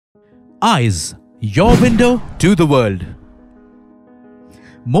Eyes, your window to the world.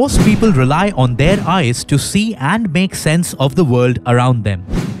 Most people rely on their eyes to see and make sense of the world around them.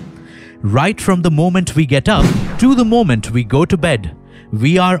 Right from the moment we get up to the moment we go to bed,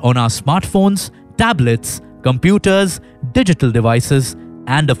 we are on our smartphones, tablets, computers, digital devices,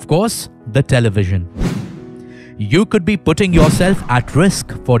 and of course, the television. You could be putting yourself at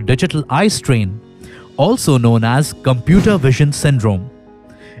risk for digital eye strain, also known as computer vision syndrome.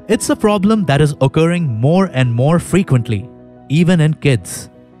 It's a problem that is occurring more and more frequently, even in kids.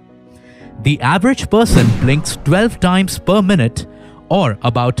 The average person blinks 12 times per minute, or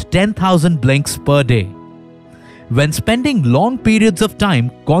about 10,000 blinks per day. When spending long periods of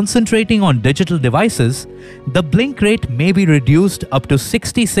time concentrating on digital devices, the blink rate may be reduced up to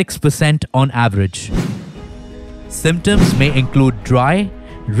 66% on average. Symptoms may include dry,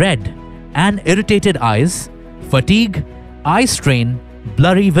 red, and irritated eyes, fatigue, eye strain,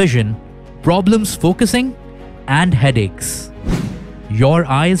 blurry vision, problems focusing, and headaches. Your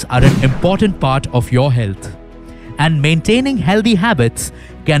eyes are an important part of your health, and maintaining healthy habits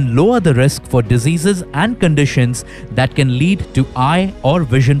can lower the risk for diseases and conditions that can lead to eye or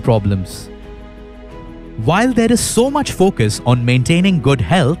vision problems. While there is so much focus on maintaining good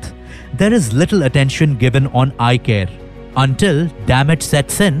health, there is little attention given on eye care until damage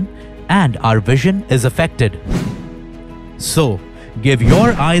sets in and our vision is affected. So, give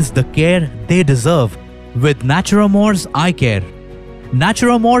your eyes the care they deserve with Naturomor's Eye Care.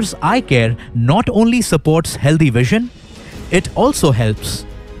 Naturomor's Eye Care not only supports healthy vision, it also helps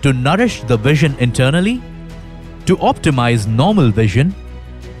to nourish the vision internally, to optimize normal vision,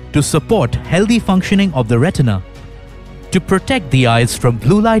 to support healthy functioning of the retina, to protect the eyes from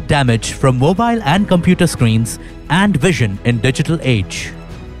blue light damage from mobile and computer screens and vision in digital age.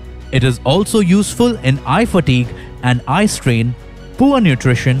 It is also useful in eye fatigue and eye strain, poor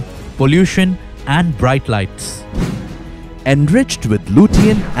nutrition, pollution, and bright lights. Enriched with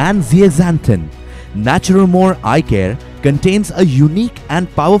lutein and zeaxanthin, Naturomor Eye Care contains a unique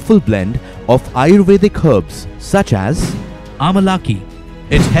and powerful blend of Ayurvedic herbs such as Amalaki.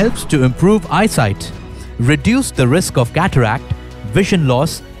 It helps to improve eyesight, reduce the risk of cataract, vision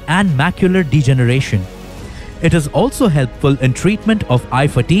loss, and macular degeneration. It is also helpful in treatment of eye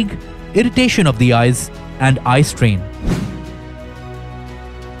fatigue, irritation of the eyes, and eye strain.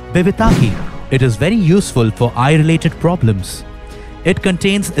 Bivitaki. It is very useful for eye-related problems. It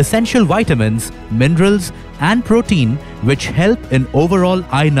contains essential vitamins, minerals, and protein which help in overall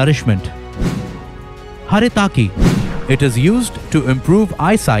eye nourishment. Haritaki. It is used to improve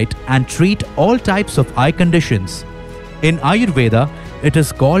eyesight and treat all types of eye conditions. In Ayurveda, it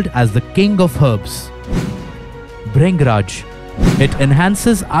is called as the king of herbs. Bhringraj. It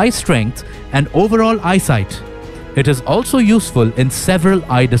enhances eye strength and overall eyesight. It is also useful in several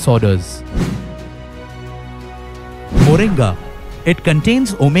eye disorders. Moringa. It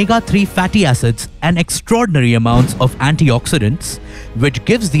contains omega-3 fatty acids and extraordinary amounts of antioxidants, which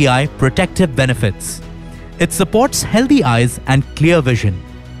gives the eye protective benefits. It supports healthy eyes and clear vision.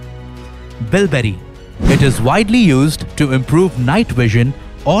 Bilberry. It is widely used to improve night vision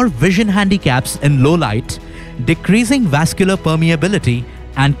or vision handicaps in low light, decreasing vascular permeability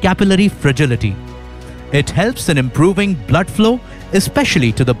and capillary fragility. It helps in improving blood flow,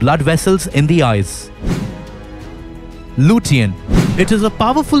 especially to the blood vessels in the eyes. Lutein. It is a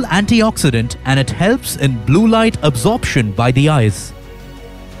powerful antioxidant and it helps in blue light absorption by the eyes.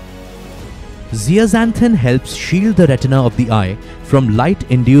 Zeaxanthin helps shield the retina of the eye from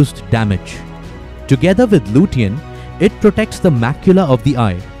light-induced damage. Together with lutein, it protects the macula of the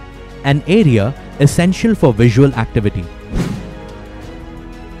eye, an area essential for visual activity.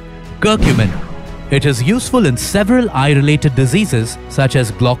 Curcumin. It is useful in several eye-related diseases such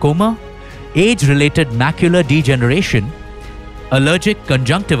as glaucoma, age-related macular degeneration, allergic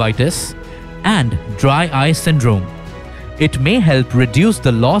conjunctivitis, and dry eye syndrome. It may help reduce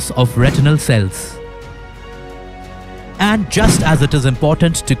the loss of retinal cells. And just as it is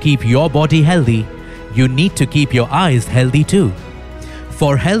important to keep your body healthy, you need to keep your eyes healthy too.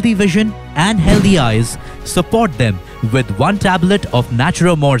 For healthy vision and healthy eyes, support them with 1 tablet of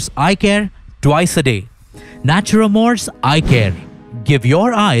Naturomor's Eye Care twice a day. Naturomor's Eye Care. Give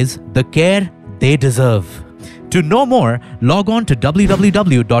your eyes the care they deserve. To know more, log on to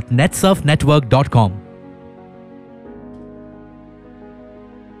www.netsurfnetwork.com.